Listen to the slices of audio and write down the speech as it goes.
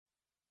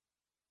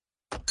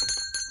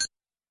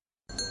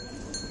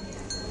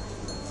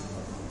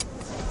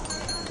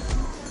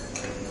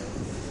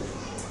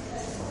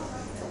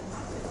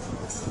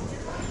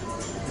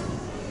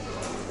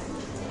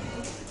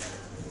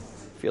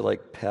feel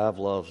like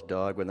Pavlov's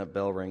dog when that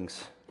bell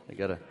rings. I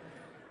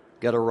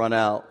gotta run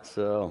out.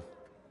 So,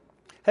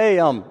 hey,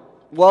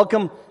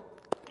 welcome.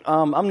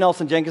 I'm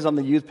Nelson Jenkins. I'm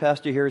the youth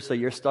pastor here. So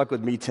you're stuck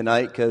with me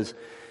tonight because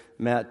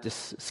Matt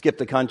just skipped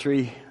the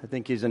country. I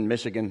think he's in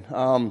Michigan.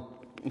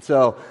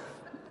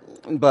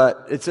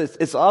 But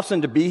it's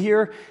awesome to be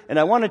here. And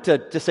I wanted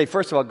to just say,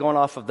 first of all, going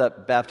off of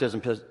that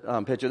baptism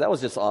picture, that was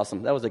just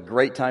awesome. That was a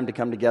great time to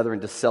come together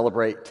and to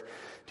celebrate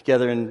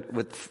together and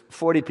with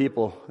 40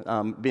 people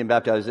being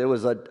baptized. It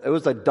was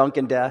a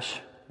Dunkin'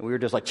 Dash. We were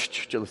just like,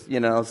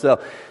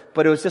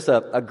 but it was just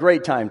a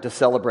great time to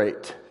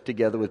celebrate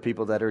together with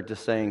people that are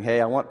just saying,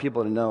 hey, I want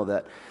people to know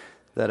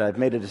that I've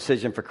made a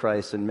decision for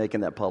Christ and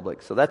making that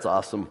public. So that's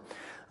awesome.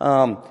 Hey,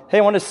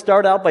 I want to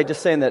start out by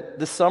just saying that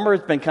this summer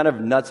has been kind of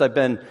nuts. I've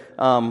been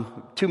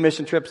 2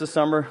 mission trips this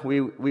summer.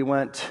 We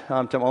went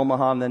to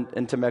Omaha and then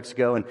into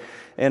Mexico.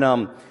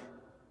 And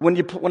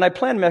when I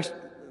plan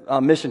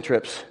mission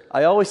trips,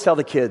 I always tell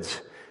the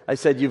kids, I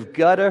said, you've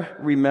got to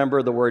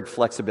remember the word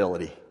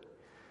flexibility.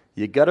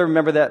 You got to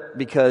remember that,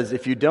 because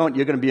if you don't,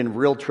 you're going to be in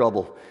real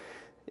trouble.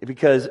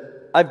 Because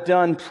I've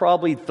done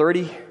probably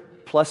 30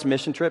 plus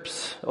mission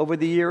trips over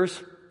the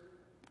years.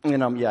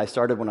 And I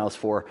started when I was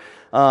 4.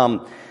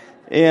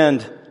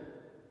 And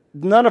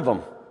none of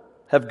them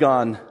have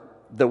gone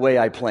the way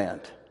I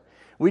planned.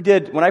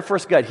 When I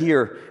first got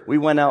here, we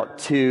went out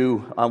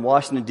to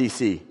Washington,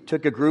 D.C.,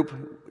 took a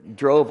group,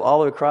 drove all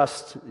the way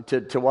across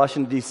to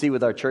Washington, D.C.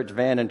 with our church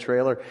van and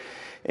trailer.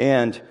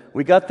 And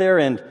we got there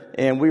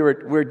and we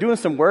were doing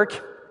some work.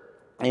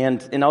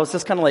 And I was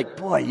just kind of like,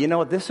 boy,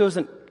 this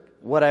wasn't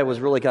what I was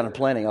really kind of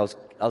planning. I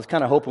was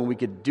kind of hoping we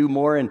could do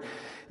more.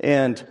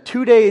 And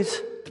 2 days,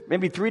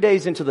 maybe 3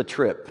 days into the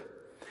trip,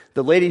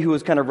 the lady who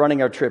was kind of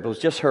running our trip, it was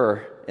just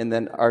her and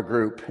then our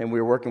group, and we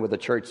were working with a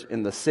church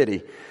in the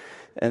city,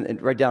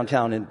 and right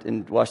downtown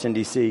in Washington,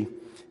 D.C.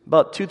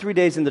 About 2-3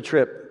 days in the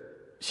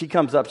trip, she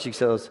comes up, she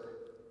says,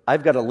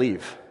 I've got to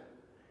leave.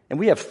 And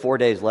we have 4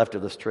 days left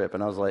of this trip.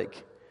 And I was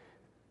like,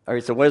 all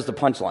right, so where's the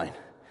punchline?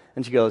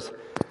 And she goes,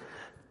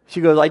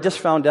 I just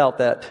found out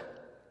that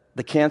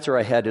the cancer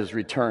I had is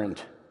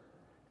returned,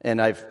 and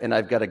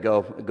I've got to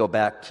go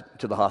back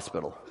to the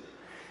hospital.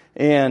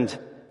 And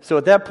so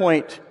at that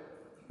point,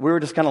 we were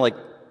just kind of like,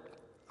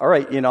 all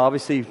right,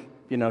 obviously,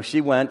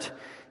 she went.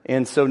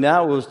 And so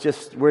now it was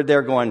just, we're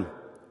there going,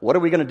 what are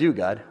we going to do,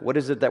 God? What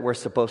is it that we're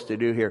supposed to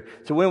do here?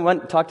 So we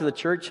went and talked to the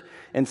church,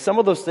 and some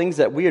of those things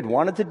that we had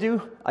wanted to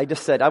do, I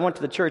just said, I went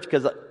to the church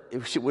because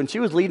when she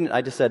was leading,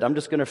 I just said, I'm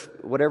just going to,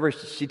 whatever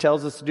she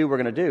tells us to do, we're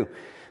going to do.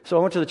 So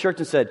I went to the church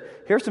and said,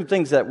 here's some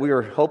things that we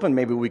were hoping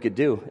maybe we could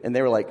do. And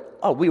they were like,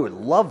 oh, we would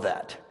love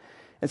that.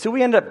 And so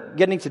we ended up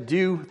getting to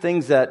do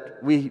things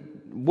that we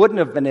wouldn't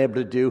have been able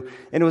to do.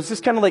 And it was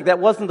just kind of like, that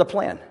wasn't the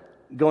plan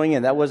going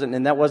in. That wasn't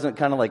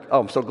kind of like,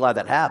 oh, I'm so glad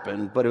that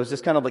happened. But it was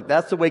just kind of like,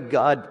 that's the way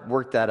God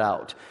worked that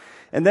out.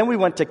 And then we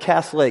went to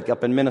Cass Lake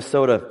up in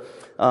Minnesota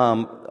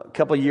a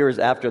couple of years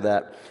after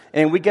that.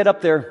 And we get up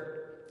there,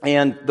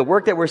 and the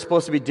work that we're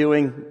supposed to be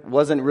doing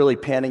wasn't really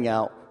panning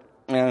out.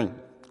 And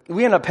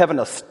we ended up having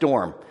a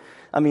storm.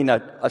 I mean,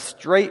 a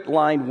straight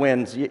line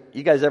winds. You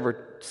guys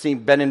ever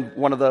been in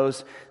one of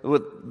those?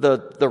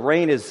 The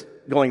rain is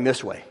going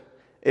this way.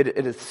 It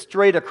is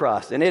straight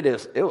across, and it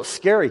was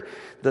scary.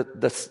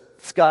 The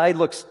sky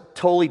looks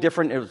totally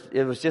different.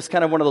 It was just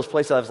kind of one of those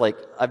places I was like,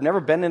 I've never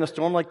been in a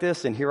storm like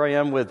this, and here I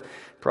am with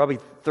probably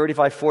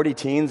 35, 40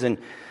 teens, and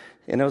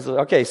it was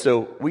okay.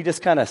 So we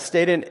just kind of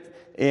stayed in,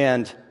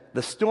 and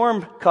the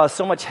storm caused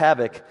so much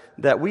havoc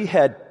that we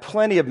had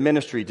plenty of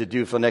ministry to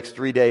do for the next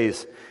 3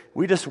 days.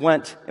 We just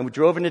went and we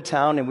drove into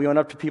town, and we went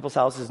up to people's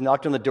houses,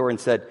 knocked on the door, and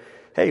said,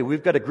 hey,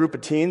 we've got a group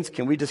of teens.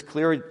 Can we just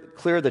clear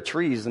the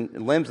trees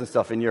and limbs and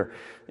stuff in your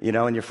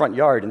front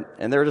yard?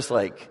 And they're just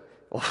like,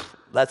 well,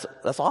 that's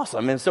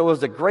awesome. And so it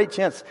was a great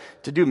chance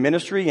to do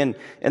ministry. And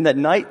that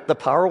night the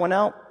power went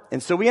out,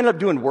 and so we ended up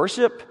doing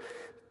worship,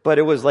 but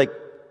it was like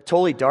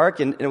totally dark.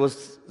 And it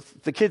was,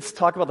 the kids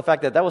talk about the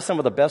fact that was some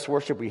of the best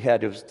worship we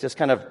had. It was just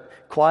kind of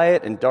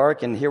quiet and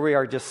dark, and here we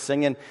are just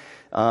singing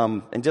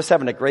and just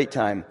having a great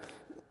time.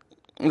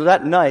 And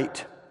that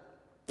night,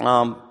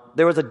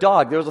 there was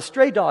a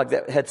stray dog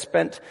that had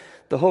spent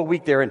the whole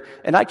week there,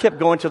 and I kept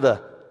going to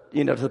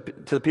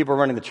the people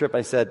running the trip.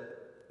 I said,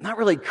 not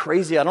really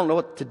crazy, I don't know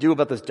what to do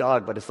about this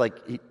dog, but it's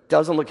like, he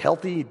doesn't look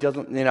healthy, he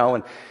doesn't,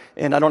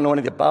 and I don't know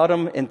anything about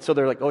him. And so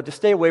they're like, oh, just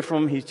stay away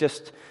from him, he's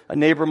just, a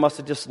neighbor must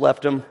have just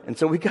left him. And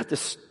so we got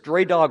this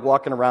stray dog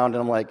walking around,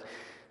 and I'm like,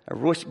 I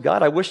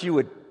wish you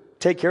would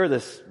take care of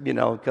this,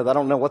 because I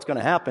don't know what's going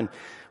to happen.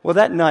 Well,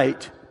 that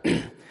night,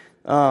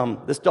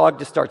 this dog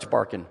just starts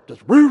barking,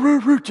 just roo, roo,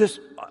 roo, just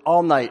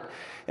all night.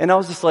 And I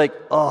was just like,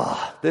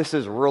 oh, this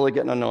is really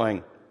getting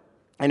annoying.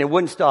 And it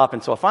wouldn't stop.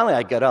 And so finally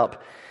I got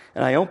up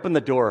and I opened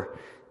the door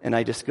and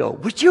I just go,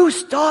 would you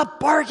stop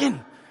barking?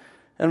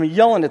 And I'm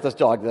yelling at this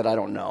dog that I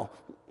don't know.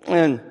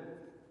 And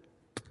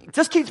it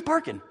just keeps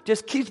barking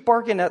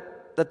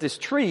at this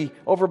tree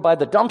over by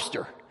the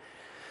dumpster.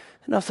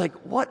 And I was like,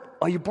 what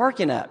are you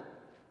barking at?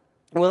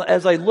 Well,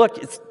 as I look,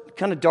 it's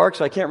kind of dark,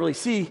 so I can't really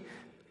see.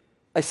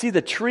 I see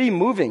the tree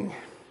moving.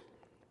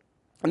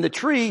 And the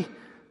tree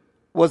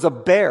was a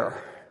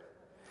bear.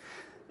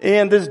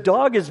 And this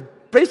dog is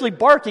basically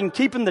barking,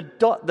 keeping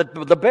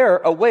the bear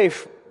away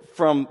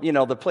from,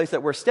 the place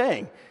that we're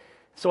staying.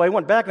 So I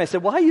went back and I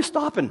said, why are you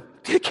stopping?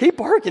 Keep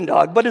barking,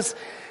 dog. But it's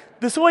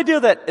this whole idea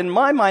that in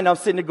my mind, I'm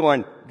sitting there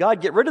going,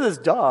 God, get rid of this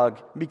dog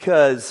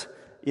because,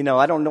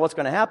 I don't know what's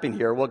going to happen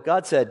here. Well,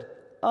 God said,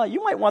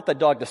 you might want the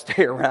dog to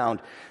stay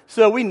around.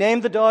 So we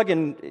named the dog,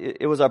 and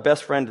it was our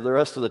best friend the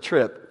rest of the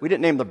trip. We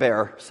didn't name the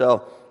bear.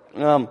 So,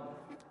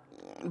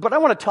 but I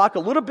want to talk a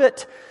little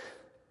bit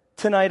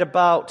tonight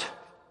about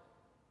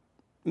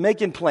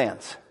making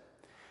plans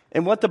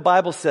and what the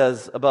Bible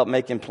says about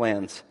making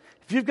plans.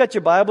 If you've got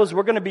your Bibles,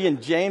 we're going to be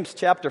in James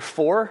chapter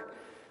 4,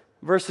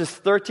 verses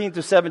 13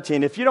 through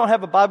 17. If you don't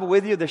have a Bible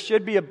with you, there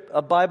should be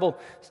a Bible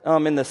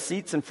in the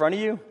seats in front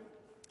of you.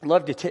 I'd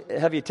love to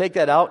have you take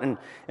that out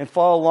and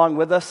follow along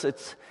with us.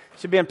 It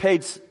should be on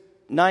page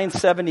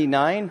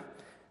 979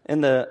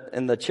 in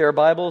the chair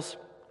Bibles.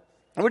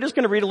 And we're just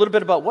going to read a little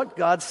bit about what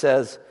God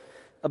says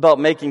about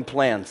making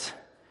plans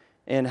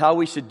and how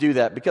we should do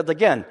that. Because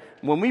again,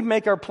 when we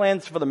make our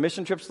plans for the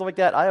mission trips, stuff like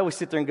that, I always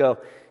sit there and go,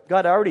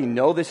 God, I already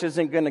know this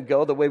isn't going to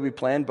go the way we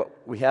planned,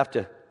 but we have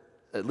to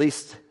at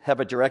least have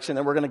a direction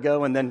that we're going to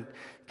go and then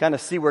kind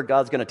of see where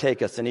God's going to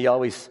take us. And He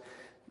always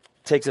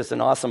takes us in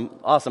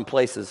awesome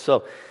places.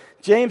 So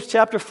James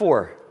chapter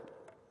 4,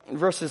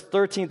 verses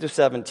 13 through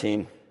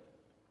 17.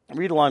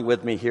 Read along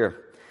with me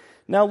here.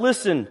 Now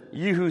listen,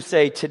 you who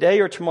say, today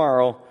or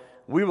tomorrow,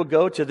 we will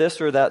go to this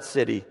or that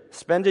city,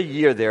 spend a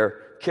year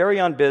there, carry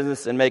on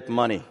business, and make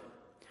money.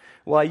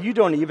 Why, you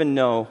don't even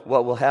know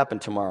what will happen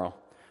tomorrow.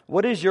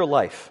 What is your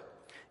life?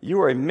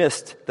 You are a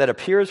mist that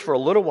appears for a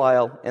little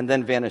while and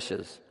then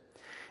vanishes.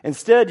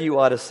 Instead, you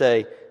ought to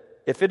say,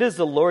 if it is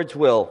the Lord's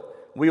will,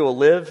 we will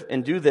live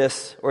and do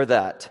this or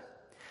that.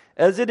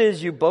 As it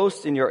is, you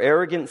boast in your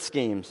arrogant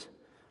schemes.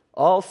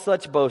 All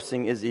such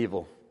boasting is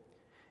evil.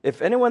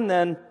 If anyone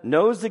then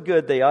knows the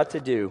good they ought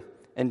to do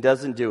and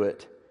doesn't do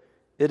it,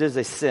 it is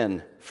a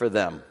sin for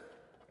them.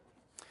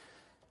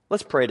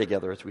 Let's pray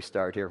together as we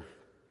start here.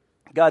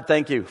 God,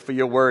 thank you for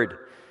your word.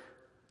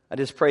 I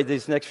just pray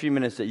these next few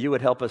minutes that you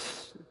would help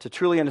us to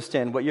truly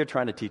understand what you're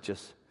trying to teach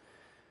us.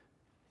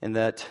 And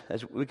that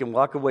as we can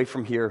walk away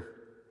from here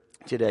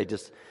today,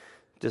 just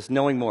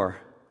knowing more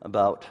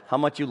about how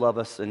much you love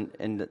us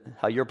and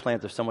how your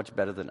plans are so much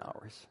better than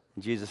ours.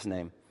 In Jesus'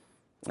 name,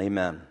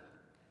 amen.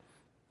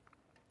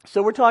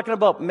 So we're talking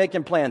about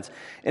making plans.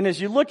 And as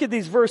you look at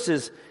these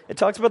verses, it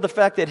talks about the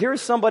fact that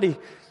here's somebody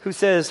who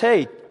says,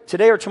 hey,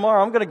 today or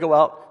tomorrow I'm going to go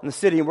out in the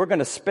city and we're going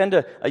to spend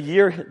a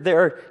year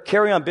there,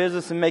 carry on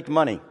business, and make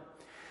money.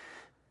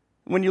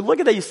 When you look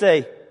at that, you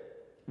say,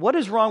 what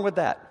is wrong with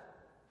that?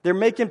 They're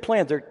making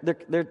plans.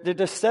 They're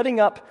just setting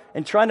up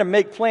and trying to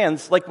make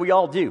plans like we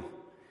all do.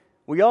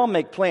 We all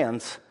make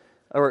plans,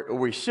 or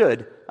we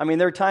should. I mean,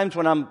 there are times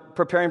when I'm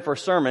preparing for a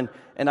sermon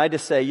and I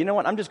just say, you know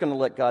what, I'm just going to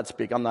let God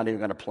speak. I'm not even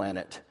going to plan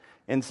it.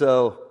 And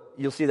so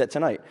you'll see that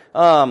tonight.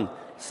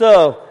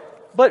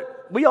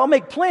 But we all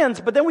make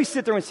plans, but then we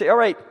sit there and say, all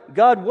right,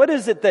 God, what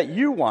is it that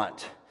you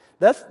want?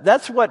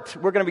 That's what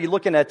we're going to be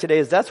looking at today,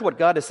 is that's what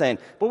God is saying.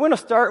 But we're going to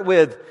start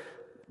with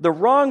the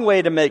wrong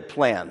way to make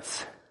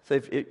plans.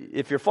 So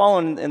if you're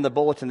following in the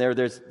bulletin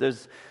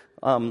there's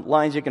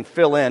lines you can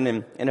fill in,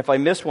 and if I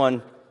miss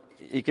one,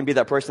 you can be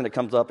that person that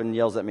comes up and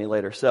yells at me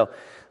later.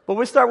 But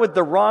we start with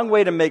the wrong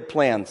way to make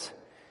plans.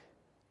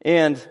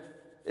 And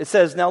it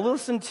says, now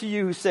listen to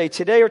you who say,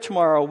 today or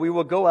tomorrow we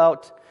will go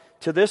out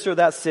to this or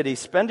that city,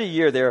 spend a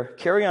year there,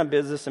 carry on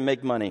business, and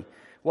make money.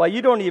 Well,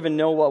 you don't even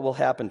know what will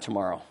happen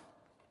tomorrow.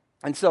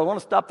 And so I want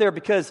to stop there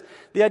because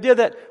the idea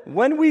that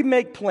when we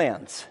make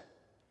plans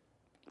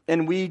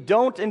and we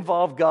don't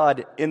involve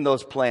God in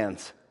those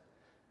plans,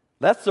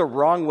 that's the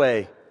wrong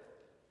way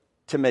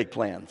to make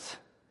plans.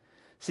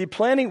 See,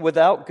 planning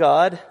without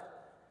God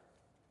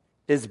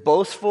is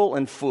boastful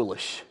and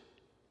foolish.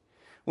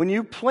 When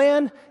you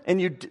plan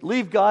and you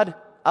leave God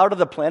out of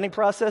the planning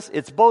process,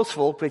 it's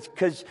boastful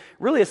because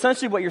really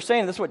essentially what you're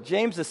saying, this is what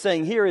James is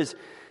saying here, is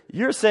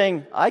you're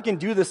saying, I can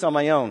do this on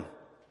my own.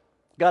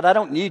 God, I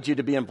don't need you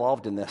to be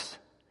involved in this.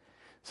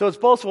 So it's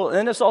boastful,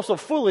 and it's also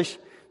foolish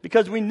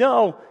because we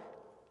know,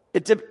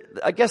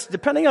 I guess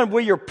depending on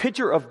where your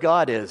picture of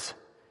God is,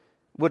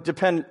 would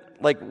depend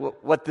like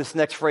what this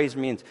next phrase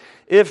means.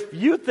 If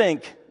you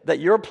think that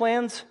your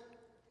plans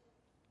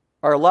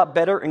are a lot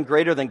better and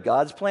greater than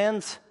God's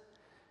plans,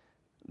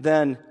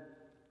 then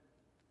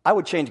I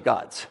would change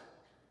God's.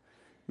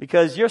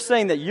 Because you're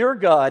saying that your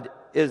God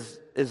is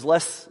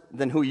less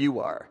than who you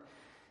are.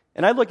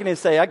 And I look at it and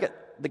say, I got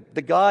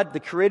the God, the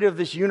creator of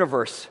this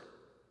universe,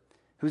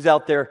 who's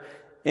out there.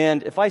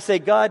 And if I say,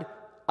 God,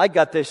 I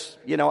got this,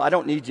 I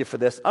don't need you for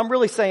this, I'm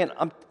really saying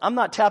I'm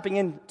not tapping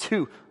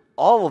into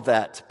all of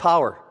that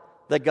power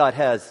that God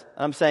has.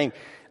 I'm saying,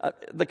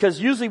 because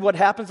usually what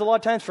happens a lot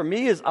of times for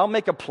me is I'll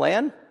make a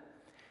plan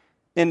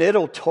and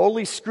it'll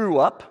totally screw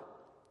up.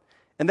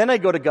 And then I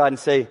go to God and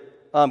say,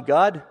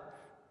 God,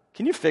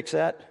 can you fix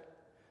that?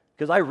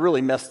 Because I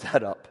really messed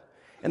that up.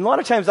 And if He says, okay, I'll do it, And a lot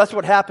of times that's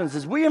what happens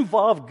is we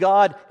involve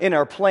God in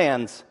our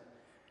plans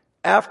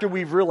after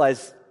we've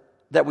realized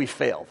that we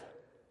failed.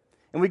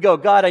 And we go,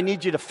 God, I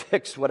need you to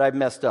fix what I've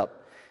messed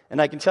up.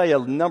 And I can tell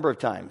you a number of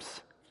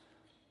times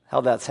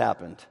how that's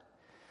happened.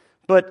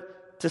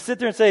 But to sit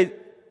there and say,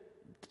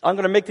 I'm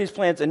going to make these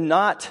plans and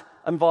not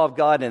involve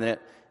God in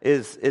it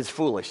is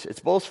foolish. It's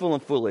boastful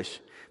and foolish.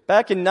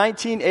 Back in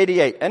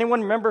 1988,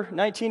 anyone remember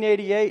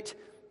 1988?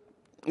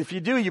 If you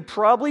do, you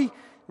probably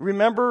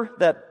remember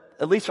that,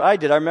 at least I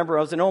did. I remember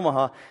I was in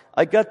Omaha.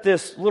 I got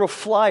this little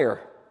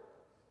flyer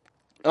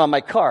on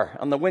my car,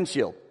 on the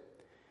windshield.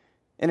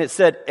 And it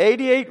said,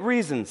 88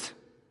 reasons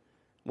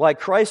why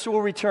Christ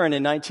will return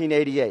in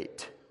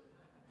 1988.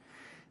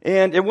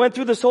 And it went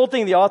through this whole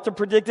thing. The author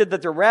predicted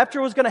that the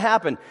rapture was going to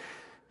happen.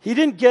 He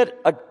didn't get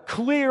a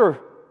clear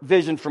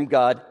vision from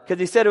God because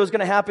he said it was going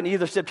to happen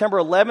either September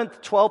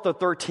 11th, 12th, or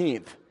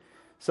 13th.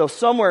 So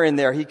somewhere in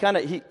there,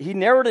 he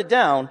narrowed it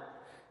down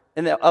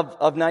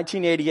of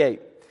 1988.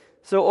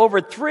 So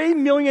over 3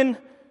 million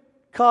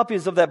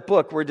copies of that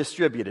book were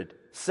distributed,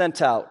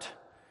 sent out.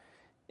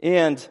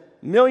 And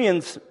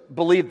millions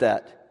believed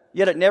that,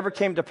 yet it never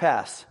came to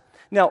pass.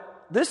 Now,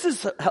 this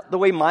is the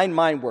way my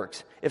mind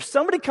works. If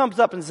somebody comes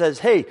up and says,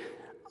 hey,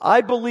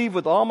 I believe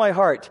with all my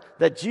heart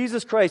that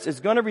Jesus Christ is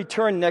going to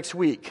return next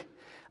week,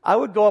 I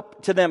would go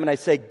up to them and I'd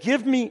say,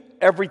 give me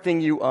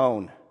everything you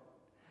own.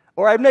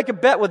 Or I'd make a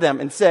bet with them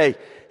and say,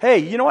 hey,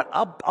 you know what?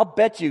 I'll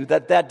bet you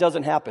that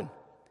doesn't happen.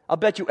 I'll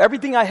bet you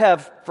everything I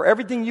have for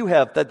everything you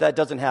have that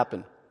doesn't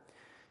happen.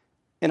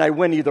 And I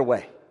win either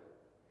way.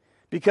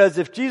 Because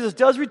if Jesus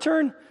does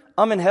return,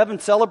 I'm in heaven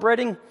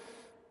celebrating.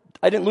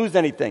 I didn't lose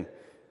anything.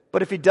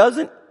 But if he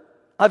doesn't,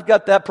 I've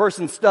got that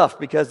person's stuff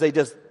because they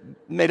just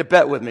made a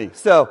bet with me.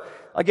 So,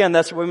 again,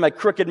 that's the way my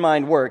crooked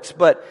mind works.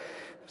 But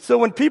so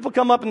when people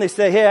come up and they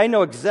say, hey, I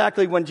know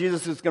exactly when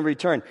Jesus is going to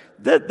return,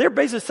 they're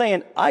basically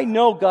saying, I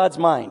know God's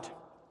mind.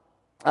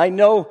 I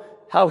know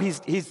how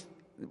he's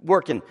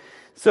working.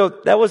 So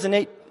that was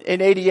in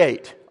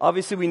 88.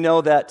 Obviously, we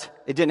know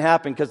that it didn't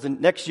happen because the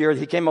next year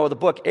he came out with a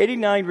book,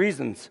 89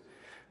 Reasons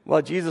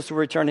Why Jesus Will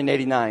Return in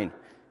 89.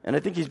 And I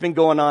think he's been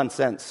going on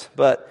since.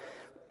 But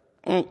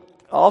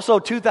also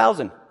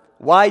 2000,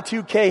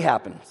 Y2K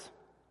happens.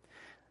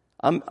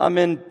 I'm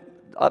in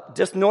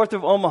just north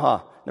of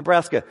Omaha,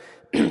 Nebraska,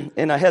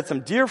 and I had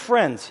some dear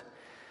friends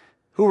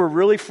who were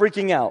really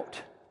freaking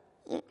out.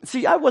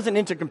 See, I wasn't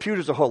into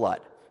computers a whole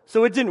lot,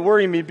 so it didn't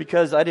worry me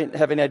because I didn't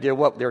have any idea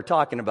what they were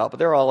talking about. But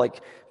they're all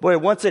like, boy,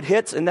 once it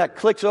hits and that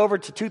clicks over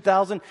to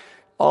 2000,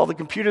 all the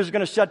computers are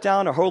going to shut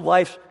down, our whole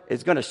life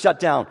is going to shut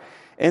down.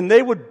 And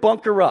they would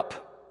bunker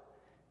up,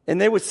 and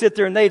they would sit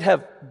there and they'd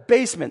have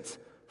basements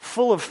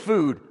full of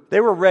food. They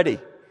were ready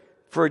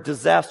for a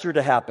disaster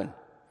to happen.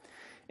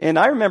 And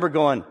I remember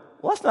going,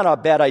 well, that's not a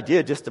bad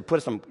idea just to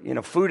put some,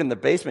 food in the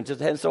basement.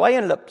 So I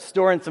ended up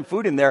storing some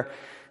food in there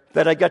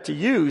that I got to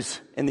use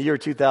in the year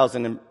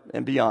 2000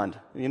 and beyond.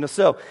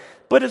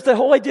 But it's the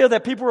whole idea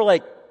that people were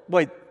like,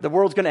 wait, the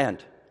world's going to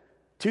end.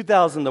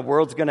 2000, the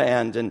world's going to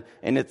end, and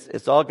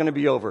it's all going to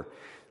be over.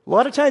 A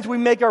lot of times we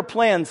make our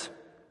plans,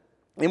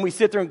 and we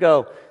sit there and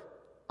go,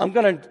 I'm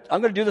going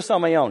to do this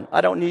on my own. I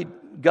don't need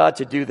God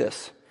to do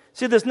this.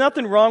 See, there's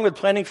nothing wrong with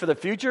planning for the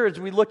future. As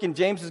we look in,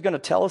 James is going to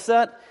tell us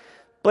that.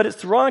 But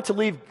it's wrong to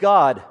leave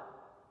God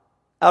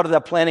out of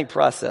that planning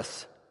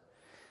process.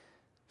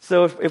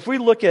 So if we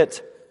look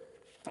at,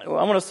 I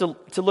want us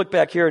to look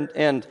back here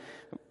and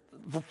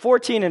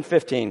 14 and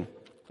 15,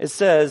 it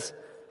says,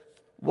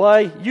 why,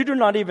 you do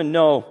not even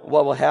know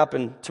what will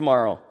happen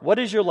tomorrow. What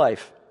is your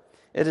life?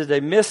 It is a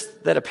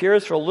mist that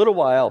appears for a little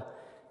while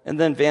and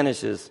then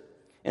vanishes.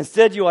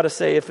 Instead, you ought to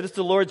say, if it is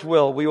the Lord's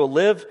will, we will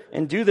live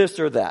and do this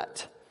or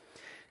that.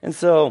 And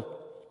so,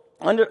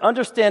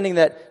 understanding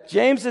that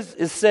James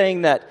is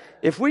saying that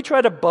if we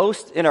try to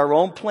boast in our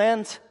own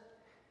plans,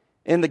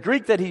 and the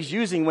Greek that he's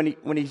using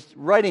when he's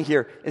writing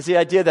here is the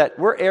idea that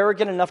we're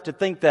arrogant enough to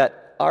think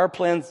that our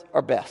plans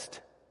are best.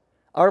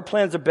 Our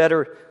plans are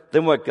better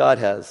than what God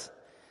has.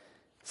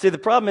 See, the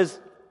problem is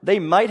they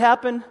might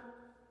happen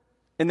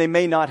and they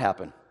may not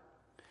happen.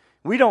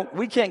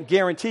 We can't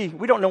guarantee,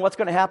 we don't know what's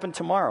going to happen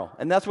tomorrow.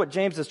 And that's what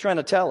James is trying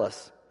to tell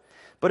us.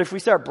 But if we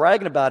start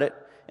bragging about it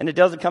and it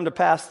doesn't come to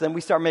pass, then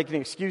we start making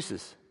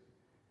excuses.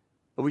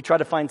 But we try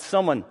to find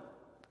someone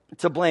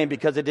to blame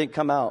because it didn't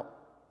come out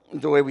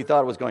the way we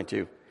thought it was going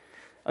to.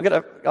 I've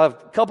got a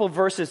couple of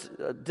verses,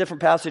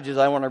 different passages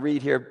I want to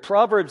read here.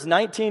 Proverbs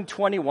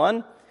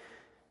 19:21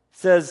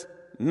 says,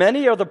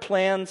 many are the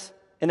plans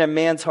in a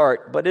man's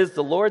heart, but it is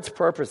the Lord's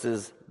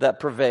purposes that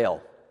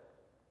prevail.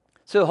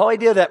 So the whole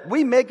idea that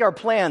we make our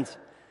plans,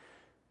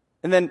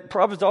 and then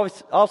Proverbs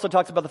also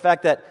talks about the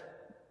fact that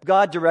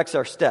God directs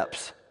our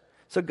steps.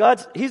 So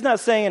he's not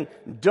saying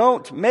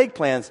don't make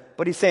plans,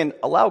 but he's saying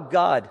allow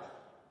God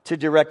to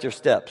direct your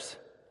steps.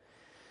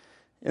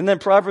 And then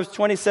Proverbs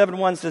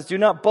 27:1 says, do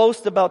not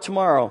boast about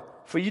tomorrow,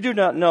 for you do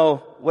not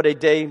know what a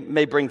day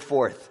may bring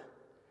forth.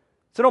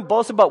 So don't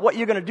boast about what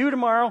you're going to do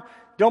tomorrow.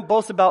 Don't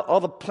boast about all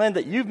the plan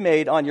that you've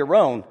made on your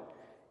own,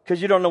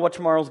 because you don't know what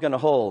tomorrow's going to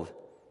hold.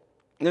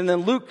 And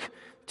then Luke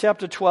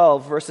chapter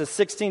 12, verses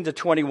 16 to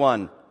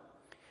 21.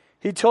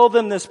 He told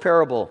them this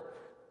parable.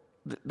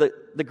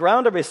 The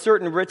ground of a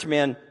certain rich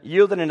man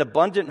yielded an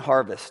abundant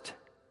harvest.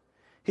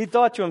 He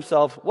thought to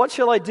himself, "What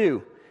shall I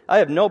do? I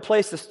have no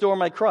place to store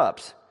my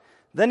crops."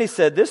 Then he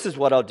said, "This is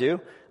what I'll do.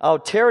 I'll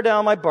tear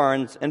down my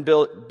barns and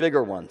build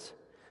bigger ones.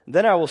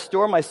 Then I will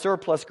store my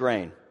surplus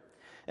grain.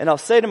 And I'll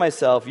say to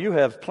myself, you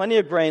have plenty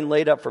of grain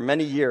laid up for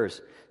many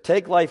years.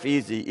 Take life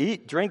easy.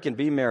 Eat, drink, and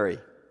be merry."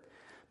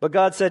 But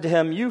God said to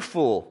him, "You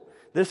fool,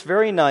 this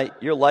very night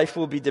your life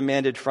will be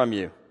demanded from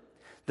you.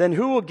 Then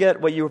who will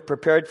get what you have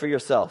prepared for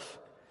yourself?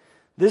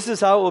 This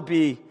is how it will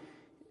be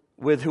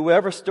with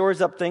whoever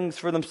stores up things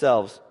for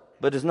themselves,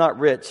 but is not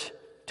rich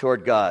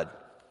toward God."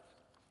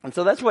 And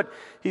so that's what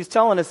he's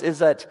telling us, is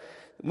that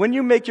when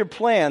you make your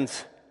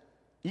plans,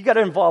 you got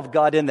to involve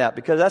God in that,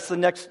 because that's the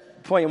next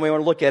point we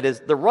want to look at, is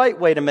the right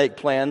way to make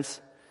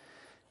plans.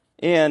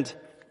 And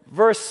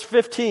verse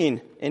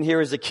 15 in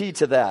here is the key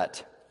to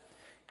that,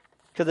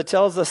 because it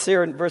tells us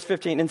here in verse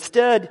 15,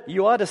 instead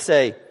you ought to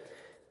say,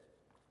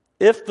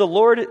 if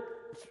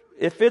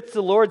it's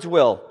the Lord's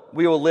will,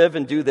 we will live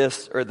and do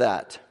this or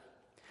that.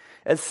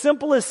 As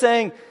simple as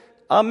saying,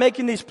 I'm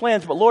making these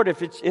plans, but Lord,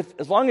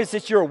 as long as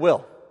it's your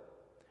will,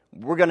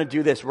 we're going to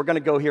do this. We're going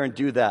to go here and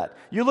do that.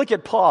 You look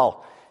at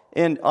Paul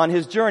and on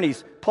his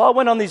journeys. Paul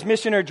went on these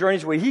missionary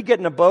journeys where he'd get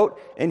in a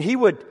boat and he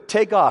would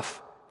take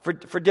off for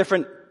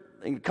different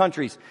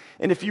countries.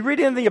 And if you read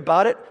anything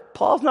about it,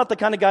 Paul's not the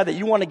kind of guy that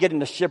you want to get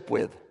in a ship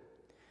with,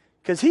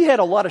 because he had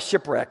a lot of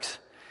shipwrecks.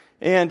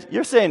 And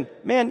you're saying,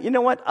 man, you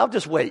know what? I'll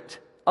just wait.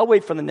 I'll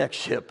wait for the next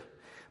ship.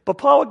 But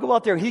Paul would go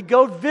out there. He'd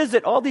go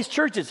visit all these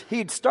churches.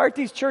 He'd start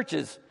these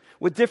churches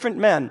with different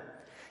men.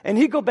 And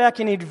he'd go back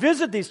and he'd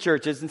visit these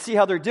churches and see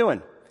how they're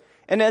doing.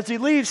 And as he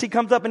leaves, he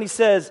comes up and he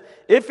says,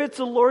 if it's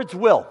the Lord's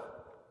will,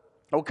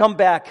 I'll come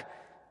back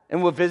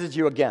and we'll visit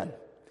you again.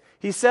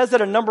 He says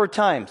that a number of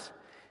times.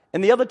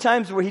 And the other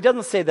times where he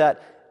doesn't say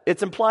that,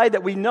 it's implied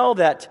that we know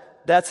that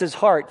that's his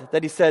heart,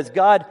 that he says,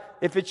 God,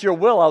 if it's your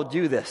will, I'll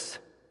do this.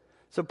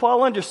 So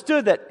Paul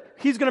understood that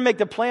he's going to make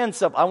the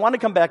plans of, I want to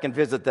come back and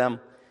visit them,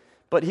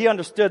 but he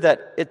understood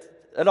that it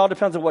all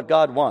depends on what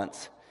God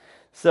wants.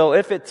 So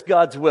if it's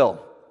God's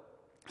will.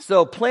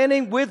 So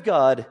planning with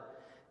God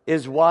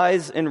is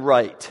wise and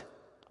right.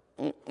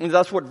 And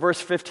that's what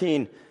verse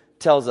 15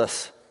 tells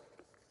us.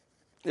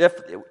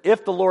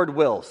 If the Lord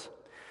wills.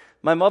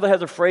 My mother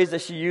has a phrase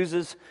that she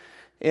uses,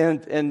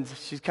 and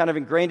she's kind of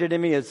ingrained it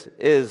in me,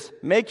 is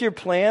make your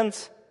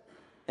plans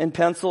in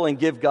pencil and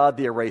give God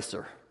the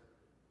eraser.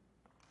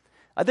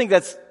 I think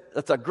that's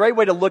a great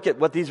way to look at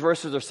what these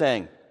verses are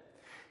saying.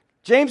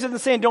 James isn't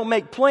saying don't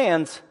make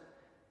plans.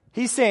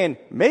 He's saying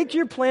make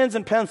your plans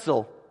in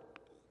pencil.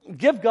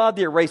 Give God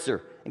the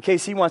eraser in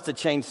case he wants to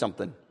change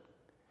something.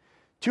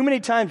 Too many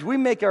times we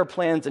make our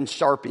plans in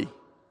Sharpie.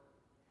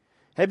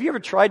 Have you ever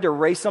tried to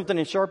erase something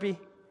in Sharpie?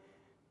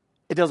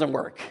 It doesn't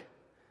work.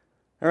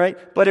 All right?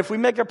 But if we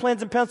make our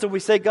plans in pencil, we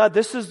say, God,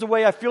 this is the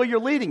way I feel you're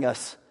leading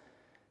us.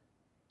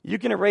 You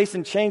can erase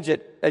and change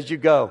it as you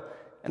go.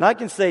 And I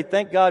can say,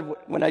 thank God,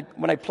 when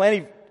I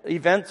plan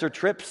events or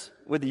trips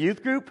with the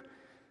youth group,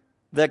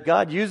 that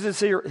God uses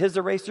his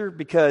eraser,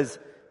 because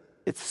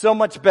it's so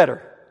much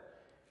better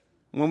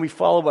when we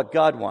follow what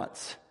God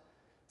wants.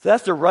 So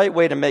that's the right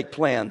way to make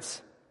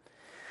plans.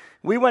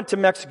 We went to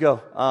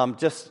Mexico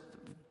just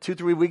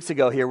 2-3 weeks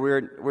ago here.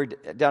 We're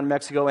down in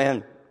Mexico,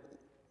 and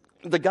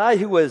the guy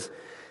who was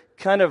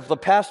kind of the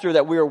pastor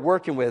that we were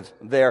working with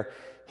there,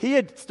 he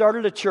had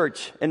started a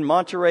church in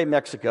Monterrey,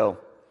 Mexico.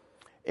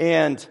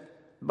 And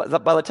by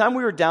the time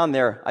we were down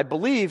there, I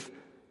believe,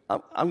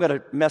 I'm going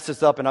to mess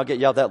this up and I'll get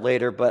yelled at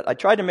later, but I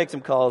tried to make some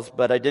calls,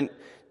 but I didn't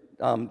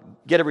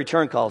get a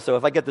return call. So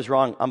if I get this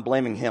wrong, I'm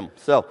blaming him.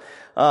 So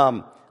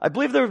I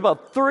believe there were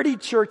about 30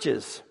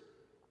 churches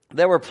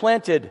that were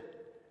planted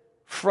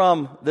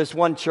from this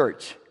one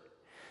church.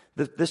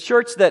 This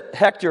church that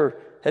Hector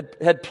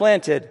had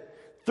planted,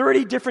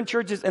 30 different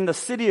churches in the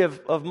city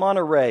of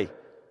Monterrey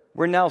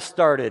were now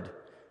started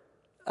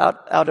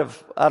out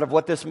of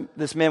what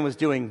this man was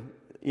doing,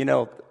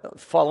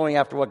 following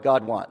after what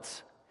God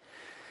wants.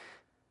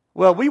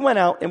 Well, we went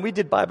out and we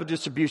did Bible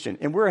distribution,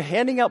 and we're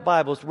handing out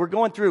Bibles. We're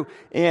going through,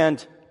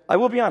 and I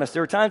will be honest,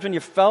 there were times when you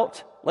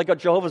felt like a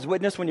Jehovah's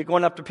Witness when you're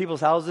going up to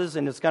people's houses,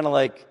 and it's kind of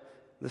like,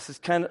 this is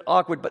kind of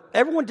awkward, but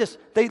everyone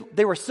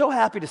they were so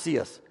happy to see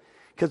us,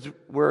 because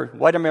we're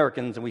white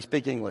Americans and we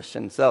speak English.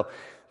 And so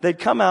they'd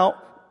come out,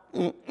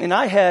 and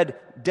I had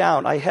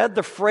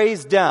the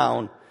phrase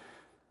down,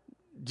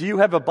 do you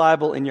have a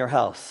Bible in your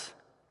house?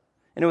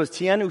 And it was,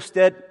 ¿Tiene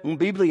usted una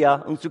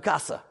Biblia en su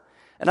casa?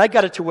 And I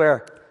got it to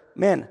where,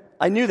 man,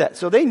 I knew that.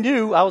 So they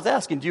knew I was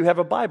asking, do you have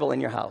a Bible in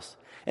your house?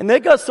 And they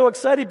got so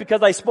excited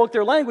because I spoke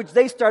their language,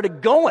 they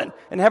started going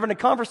and having a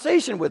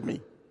conversation with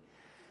me.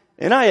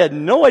 And I had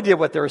no idea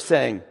what they were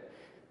saying.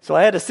 So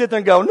I had to sit there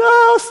and go,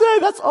 no, say,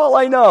 that's all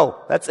I know.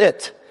 That's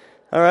it.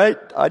 All right?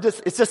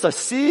 It's just a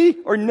C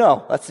or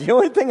no. That's the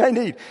only thing I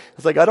need.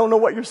 It's like, I don't know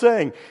what you're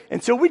saying.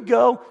 And so we'd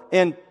go,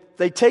 and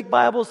they take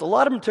Bibles. A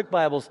lot of them took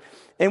Bibles.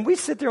 And we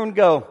sit there and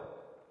go,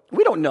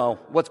 We don't know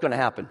what's going to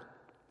happen.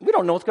 We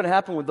don't know what's going to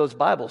happen with those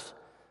Bibles,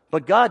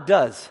 but God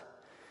does.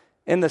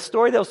 And the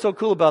story that was so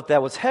cool about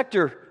that was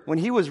Hector, when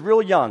he was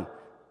real young,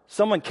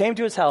 someone came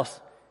to his house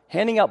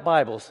handing out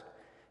Bibles.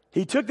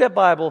 He took that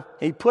Bible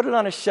and he put it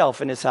on a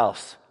shelf in his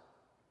house,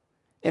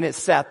 and it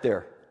sat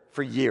there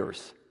for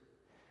years.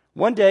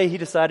 One day he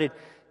decided,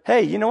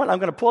 hey, you know what? I'm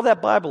going to pull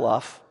that Bible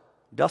off,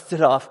 dust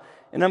it off,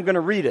 and I'm going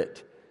to read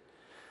it.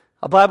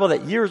 A Bible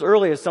that years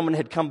earlier someone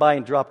had come by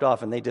and dropped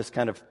off, and they just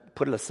kind of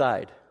put it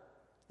aside.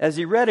 As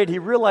he read it, he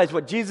realized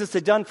what Jesus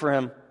had done for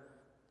him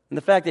and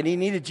the fact that he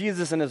needed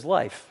Jesus in his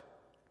life.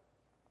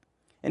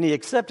 And he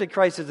accepted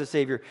Christ as a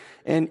Savior,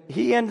 and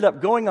he ended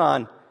up going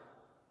on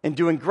and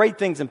doing great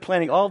things and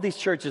planting all these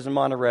churches in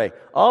Monterey,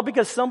 all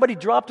because somebody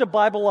dropped a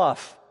Bible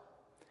off.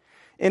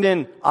 And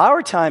in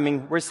our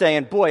timing, we're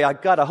saying, boy,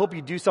 God, I hope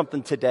you do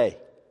something today.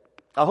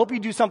 I hope you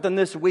do something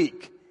this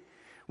week.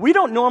 We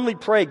don't normally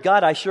pray,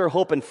 God, I sure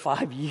hope in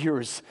 5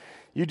 years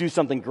you do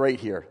something great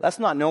here. That's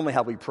not normally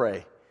how we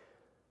pray.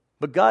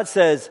 But God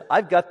says,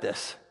 I've got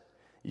this.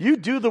 You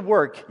do the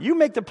work. You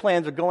make the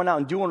plans of going out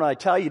and doing what I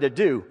tell you to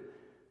do.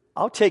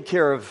 I'll take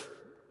care of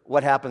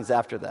what happens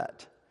after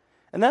that.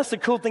 And that's the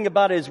cool thing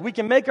about it is we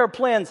can make our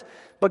plans,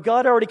 but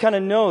God already kind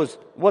of knows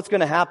what's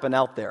going to happen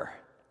out there.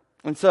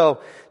 And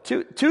so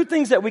two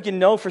things that we can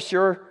know for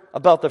sure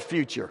about the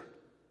future.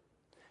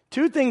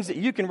 Two things that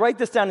you can write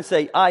this down and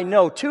say, I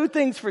know 2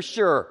 things for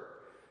sure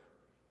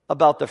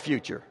about the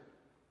future.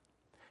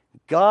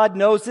 God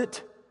knows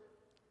it.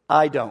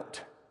 I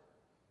don't.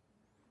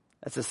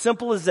 That's as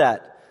simple as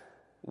that.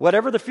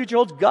 Whatever the future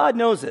holds, God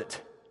knows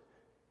it,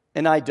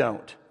 and I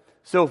don't.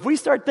 So if we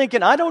start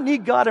thinking, I don't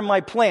need God in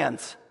my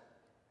plans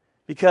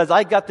because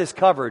I got this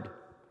covered,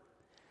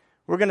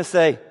 we're going to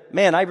say,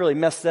 man, I really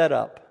messed that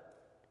up.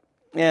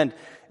 And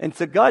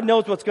so God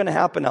knows what's going to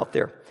happen out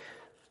there.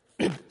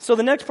 So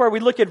the next part, we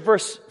look at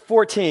verse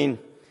 14,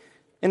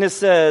 and it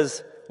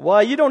says,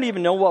 why, you don't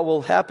even know what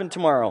will happen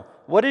tomorrow.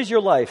 What is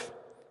your life?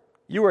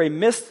 You are a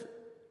mist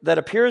that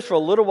appears for a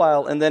little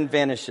while and then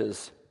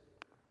vanishes.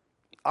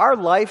 Our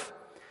life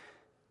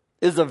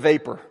is a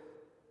vapor.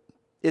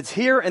 It's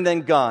here and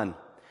then gone.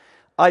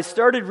 I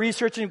started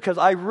researching because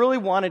I really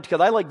wanted,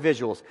 because I like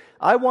visuals,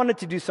 I wanted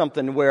to do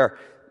something where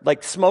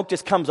like smoke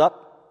just comes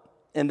up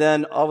and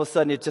then all of a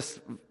sudden it just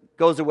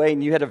goes away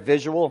and you had a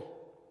visual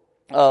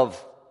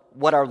of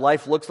what our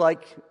life looks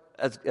like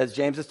as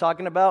James is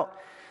talking about.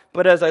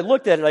 But as I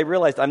looked at it, I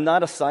realized I'm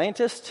not a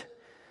scientist,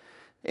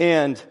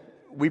 and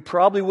we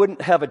probably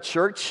wouldn't have a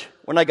church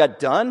when I got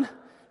done,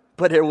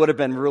 but it would have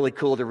been really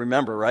cool to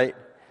remember, right?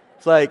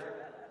 It's like,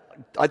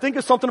 I think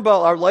it's something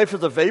about our life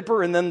as a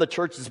vapor, and then the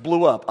church just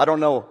blew up. I don't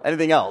know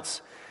anything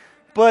else.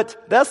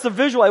 But that's the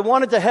visual I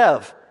wanted to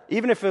have,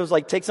 even if it was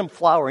like take some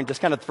flour and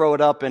just kind of throw it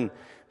up,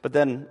 but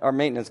then our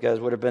maintenance guys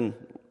would have been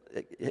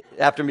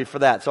after me for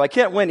that. So I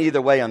can't win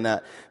either way on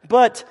that.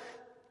 But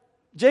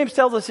James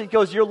tells us, he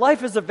goes, your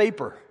life is a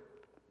vapor.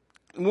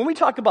 When we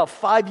talk about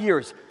 5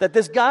 years, that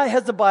this guy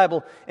has the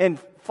Bible, and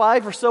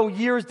 5 or so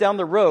years down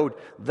the road,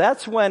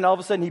 that's when all of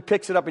a sudden he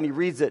picks it up and he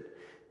reads it,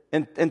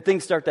 and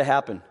things start to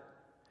happen.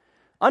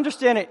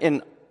 Understand it,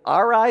 in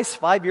our eyes,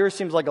 5 years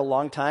seems like a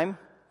long time.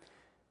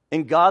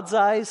 In God's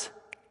eyes,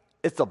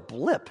 it's a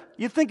blip.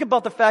 You think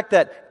about the fact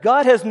that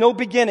God has no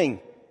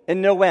beginning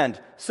and no end.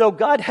 So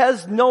God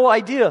has no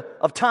idea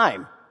of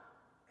time.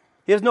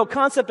 He has no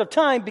concept of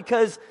time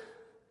because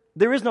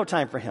there is no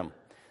time for him.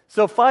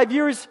 So 5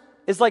 years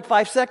is like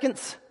 5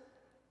 seconds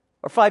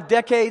or 5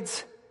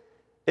 decades.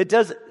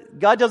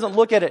 God doesn't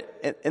look at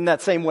it in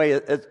that same way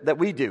that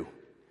we do.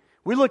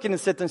 We look in and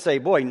sit and say,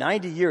 boy,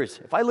 90 years.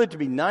 If I live to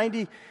be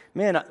 90,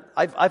 man,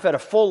 I've had a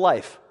full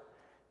life.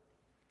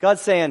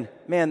 God's saying,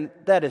 man,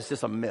 that is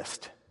just a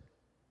mist.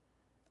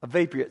 A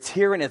vapor. It's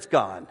here and it's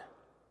gone.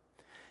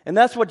 And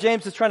that's what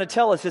James is trying to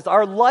tell us, is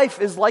our life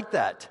is like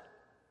that.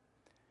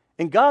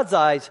 In God's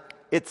eyes,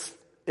 it's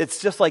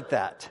just like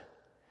that.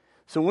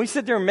 So when we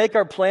sit there and make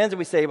our plans and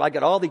we say, I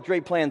got all these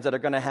great plans that are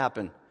going to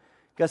happen,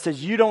 God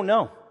says, you don't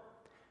know.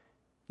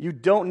 You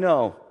don't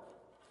know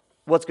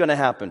what's going to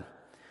happen.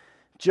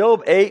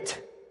 Job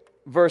 8,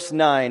 verse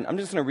 9. I'm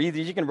just going to read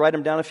these. You can write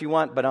them down if you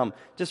want, but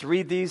just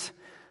read these.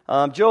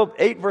 Job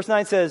 8, verse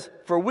 9 says,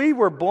 for we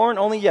were born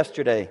only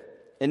yesterday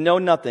and know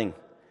nothing,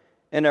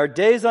 and our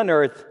days on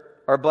earth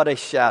are but a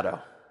shadow.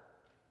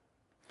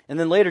 And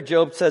then later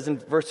Job says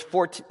in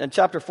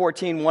chapter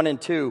 14, 1 and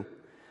 2,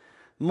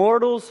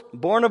 mortals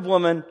born of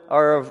woman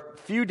are of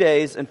few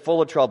days and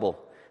full of trouble.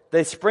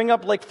 They spring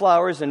up like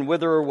flowers and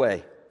wither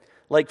away.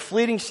 Like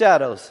fleeting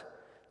shadows,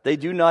 they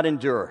do not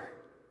endure.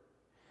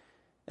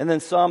 And then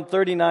Psalm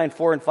 39,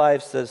 4 and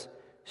 5 says,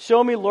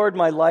 show me, Lord,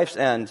 my life's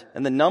end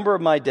and the number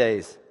of my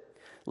days.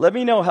 Let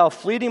me know how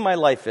fleeting my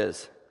life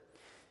is.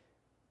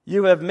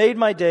 You have made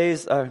my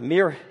days a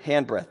mere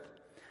handbreadth.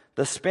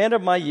 The span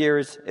of my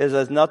years is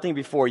as nothing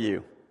before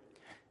you.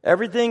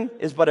 Everything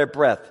is but a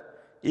breath,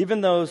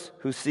 even those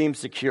who seem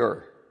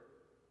secure.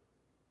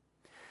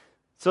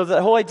 So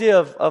the whole idea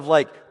of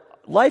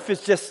life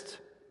is just,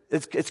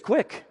 it's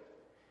quick.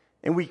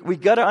 And we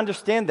got to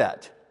understand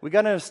that. We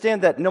got to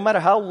understand that no matter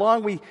how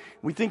long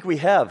we think we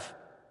have,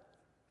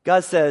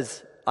 God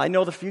says, I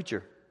know the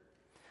future.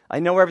 I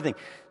know everything.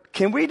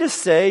 Can we just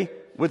say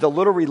with a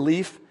little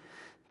relief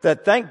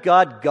that thank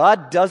God,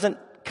 God doesn't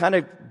kind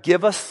of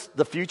give us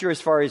the future as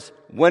far as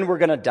when we're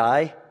going to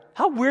die?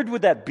 How weird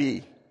would that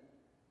be?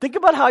 Think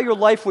about how your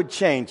life would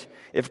change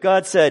if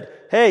God said,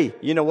 hey,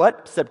 you know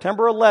what?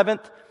 September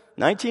 11th,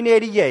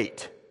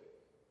 1988.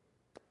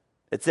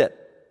 That's it.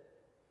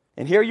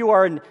 And here you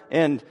are in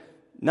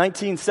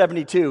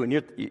 1972,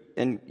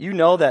 and you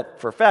know that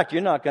for a fact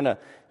you're not gonna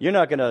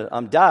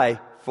die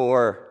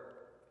for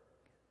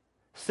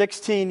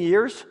 16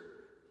 years.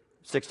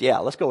 60, yeah,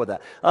 let's go with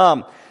that.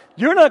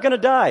 You're not gonna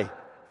die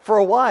for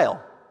a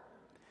while.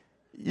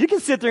 You can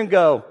sit there and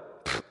go,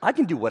 I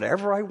can do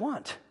whatever I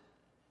want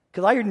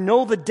because I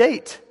know the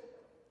date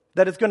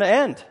that it's going to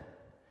end,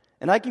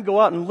 and I can go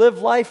out and live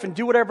life and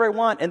do whatever I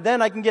want, and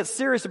then I can get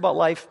serious about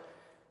life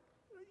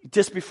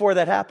just before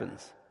that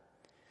happens.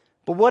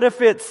 But what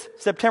if it's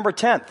September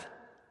 10th,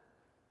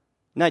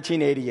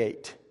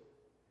 1988?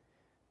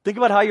 Think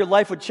about how your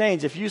life would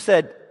change if you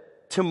said,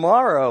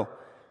 tomorrow,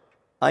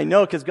 I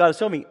know because God has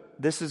told me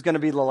this is going to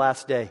be the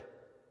last day.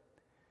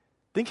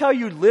 Think how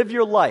you'd live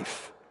your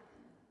life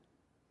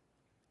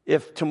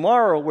if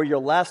tomorrow were your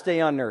last day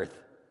on earth.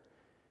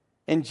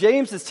 And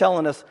James is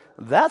telling us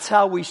that's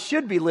how we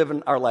should be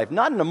living our life.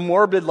 Not in a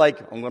morbid,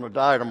 like, I'm going to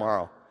die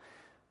tomorrow.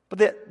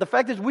 But the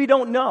fact is we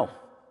don't know.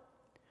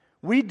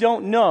 We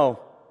don't know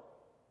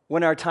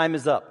when our time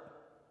is up.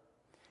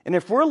 And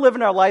if we're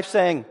living our life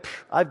saying,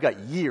 I've got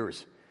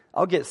years,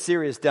 I'll get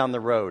serious down the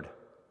road.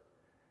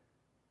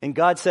 And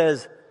God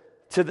says,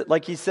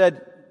 like he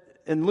said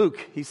in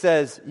Luke, he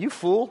says, you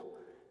fool,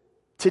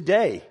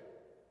 today,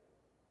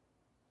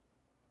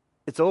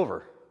 it's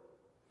over.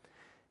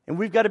 And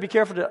we've got to be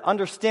careful to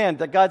understand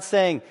that God's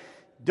saying,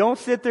 don't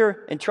sit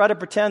there and try to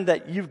pretend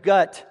that you've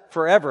got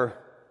forever,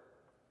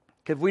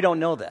 because we don't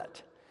know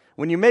that.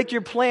 When you make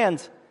your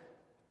plans,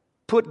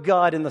 put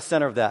God in the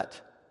center of that.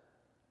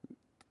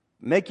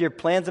 Make your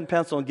plans in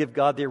pencil and give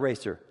God the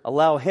eraser.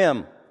 Allow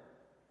Him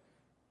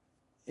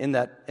in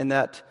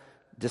that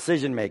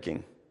decision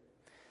making.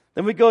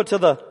 Then we go to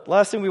the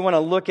last thing we want to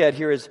look at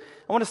here is,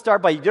 I want to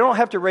start by, you don't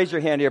have to raise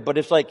your hand here, but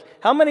it's like,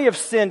 how many have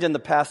sinned in the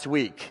past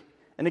week?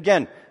 And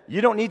again, you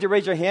don't need to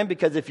raise your hand,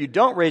 because if you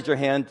don't raise your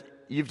hand,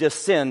 you've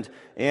just sinned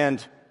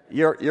and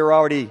you're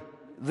already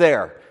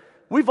there.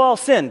 We've all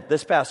sinned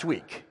this past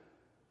week.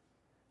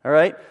 All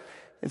right?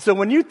 And so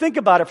when you think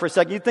about it for a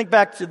second, you think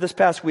back to this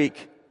past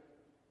week,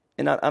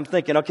 and I'm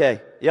thinking,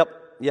 okay, yep,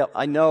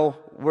 I know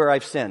where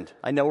I've sinned.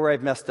 I know where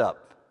I've messed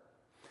up.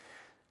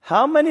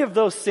 How many of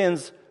those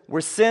sins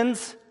were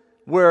sins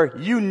where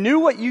you knew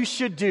what you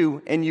should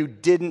do and you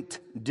didn't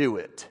do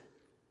it?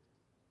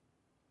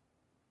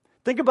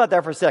 Think about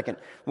that for a second.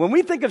 When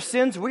we think of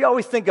sins, we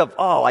always think of,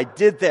 oh, I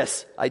did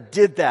this, I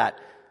did that,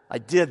 I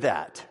did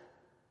that.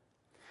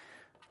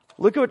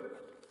 Look at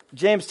what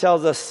James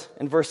tells us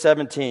in verse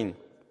 17.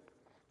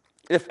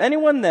 If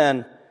anyone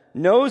then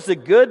knows the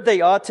good they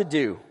ought to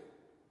do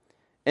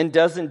and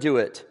doesn't do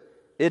it,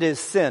 it is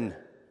sin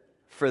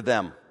for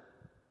them.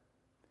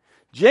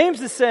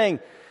 James is saying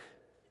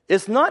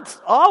it's not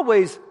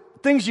always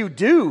things you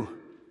do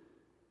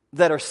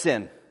that are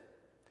sin.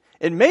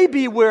 It may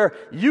be where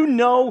you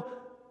know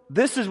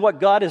this is what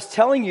God is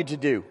telling you to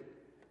do.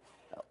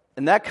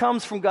 And that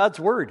comes from God's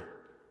Word.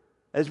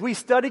 As we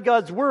study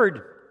God's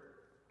Word,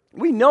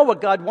 we know what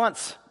God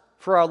wants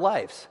for our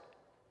lives.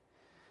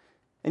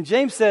 And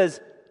James says,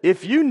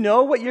 if you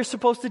know what you're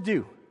supposed to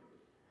do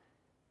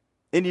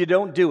and you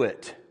don't do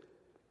it,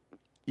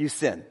 you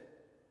sin.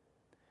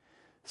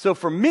 So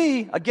for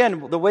me,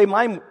 again, the way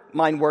my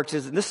mind works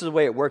is, and this is the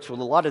way it works with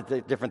a lot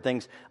of different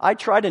things, I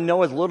try to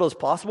know as little as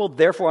possible,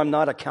 therefore I'm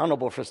not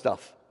accountable for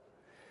stuff.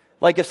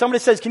 Like if somebody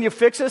says, can you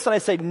fix this? And I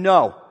say,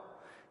 no,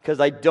 because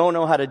I don't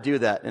know how to do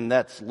that. And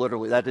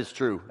that is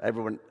true.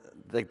 Everyone,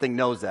 they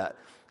knows that.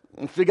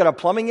 If you got a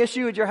plumbing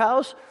issue at your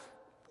house,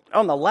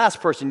 I'm the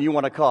last person you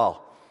want to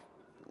call,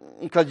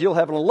 because you'll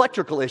have an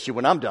electrical issue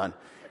when I'm done,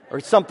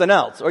 or something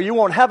else, or you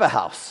won't have a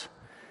house.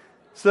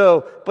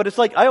 So, but it's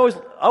like I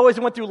always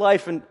went through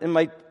life, and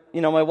my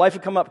wife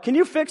would come up, can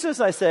you fix this?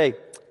 And I say,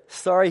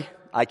 sorry,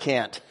 I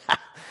can't.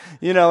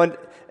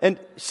 And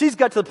she's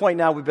got to the point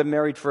now, we've been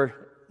married for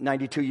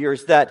 92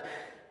 years, that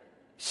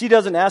she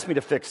doesn't ask me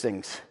to fix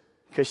things,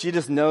 because she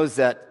just knows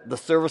that the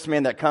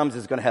serviceman that comes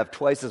is going to have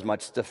twice as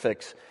much to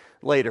fix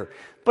later.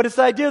 But it's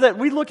the idea that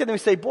we look at them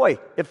and say, boy,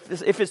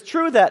 if it's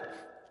true that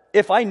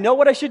if I know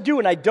what I should do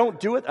and I don't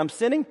do it, I'm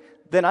sinning,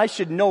 then I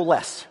should know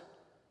less.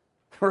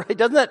 Right?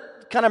 Doesn't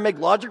that kind of make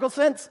logical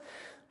sense?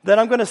 That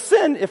I'm going to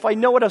sin if I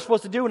know what I'm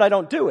supposed to do and I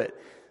don't do it.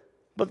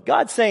 But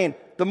God's saying,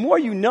 the more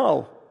you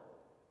know,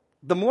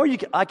 the more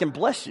I can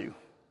bless you.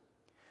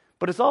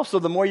 But it's also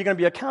the more you're going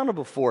to be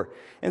accountable for.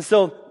 And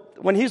so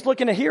when he's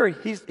looking at here,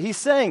 he's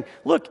saying,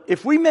 look,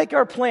 if we make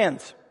our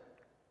plans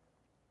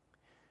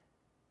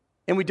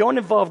and we don't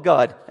involve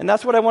God, and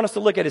that's what I want us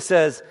to look at. It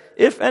says,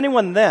 if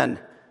anyone then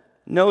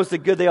knows the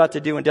good they ought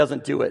to do and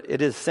doesn't do it,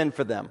 it is sin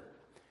for them.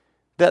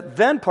 That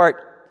then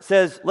part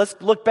says, let's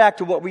look back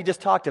to what we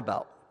just talked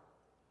about.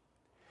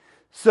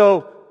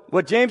 So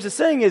what James is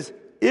saying is,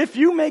 if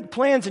you make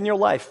plans in your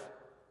life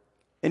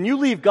and you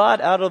leave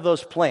God out of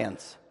those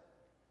plans,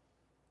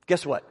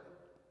 guess what?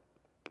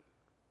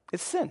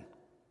 It's sin.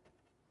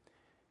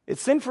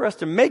 It's sin for us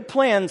to make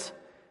plans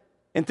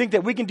and think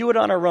that we can do it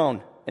on our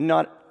own and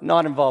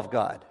not involve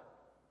God.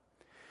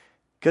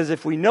 Because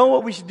if we know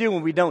what we should do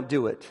and we don't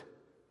do it,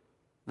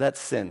 that's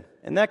sin.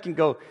 And that can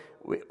go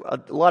a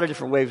lot of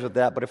different ways with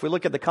that. But if we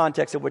look at the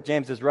context of what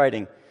James is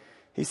writing,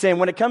 he's saying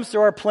when it comes to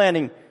our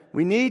planning,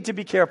 we need to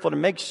be careful to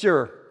make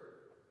sure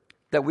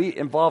that we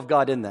involve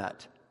God in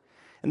that.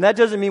 And that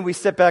doesn't mean we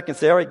sit back and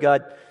say, all right,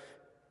 God,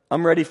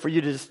 I'm ready for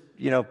you to just,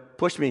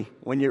 push me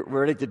when you're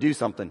ready to do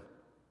something.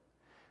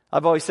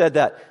 I've always said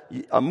that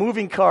a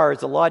moving car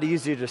is a lot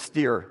easier to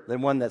steer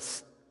than one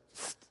that's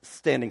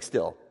standing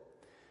still.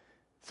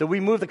 So we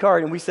move the car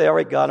and we say, all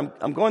right, God,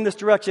 I'm going this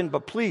direction,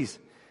 but please,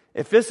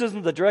 if this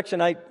isn't the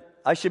direction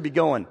I should be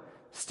going,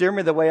 steer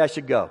me the way I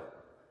should go.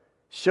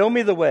 Show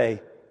me the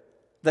way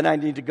that I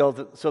need to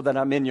go so that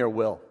I'm in your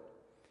will.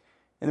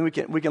 And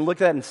then we can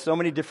look at it in so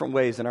many different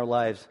ways in our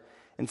lives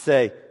and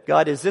say,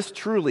 God, is this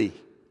truly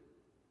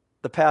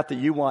the path that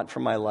you want for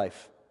my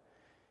life?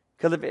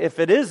 Because if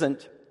it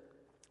isn't,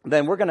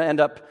 then we're going to end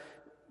up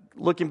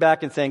looking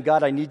back and saying,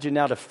 God, I need you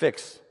now to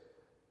fix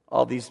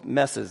all these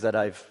messes that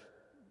I've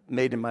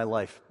made in my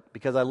life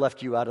because I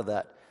left you out of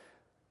that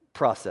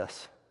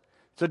process.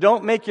 So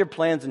don't make your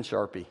plans in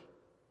Sharpie.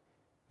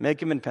 Make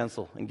them in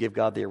pencil and give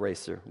God the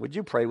eraser. Would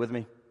you pray with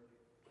me?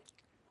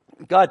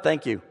 God,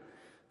 thank you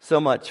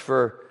so much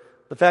for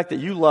the fact that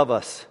you love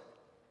us.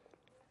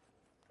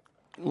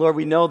 Lord,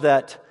 we know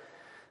that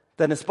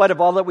in spite of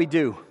all that we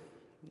do,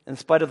 in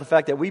spite of the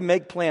fact that we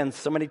make plans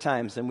so many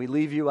times and we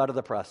leave you out of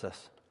the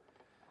process,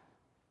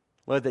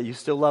 Lord, that you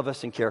still love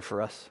us and care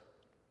for us.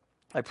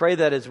 I pray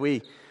that as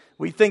we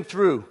think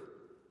through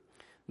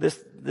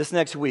this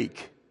next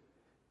week,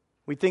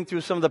 we think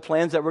through some of the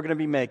plans that we're going to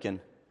be making.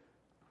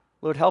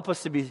 Lord, help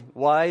us to be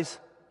wise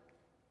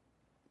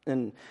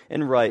and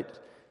right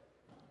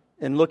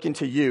and looking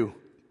to you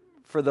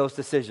for those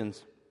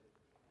decisions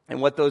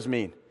and what those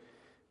mean.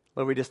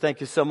 Lord, we just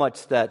thank you so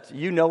much that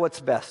you know what's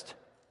best.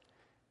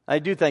 I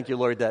do thank you,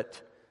 Lord, that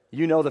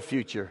you know the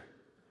future,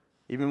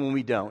 even when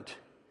we don't,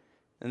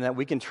 and that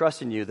we can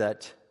trust in you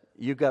that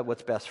you got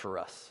what's best for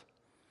us.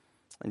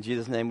 In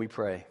Jesus' name we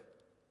pray.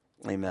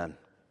 Amen.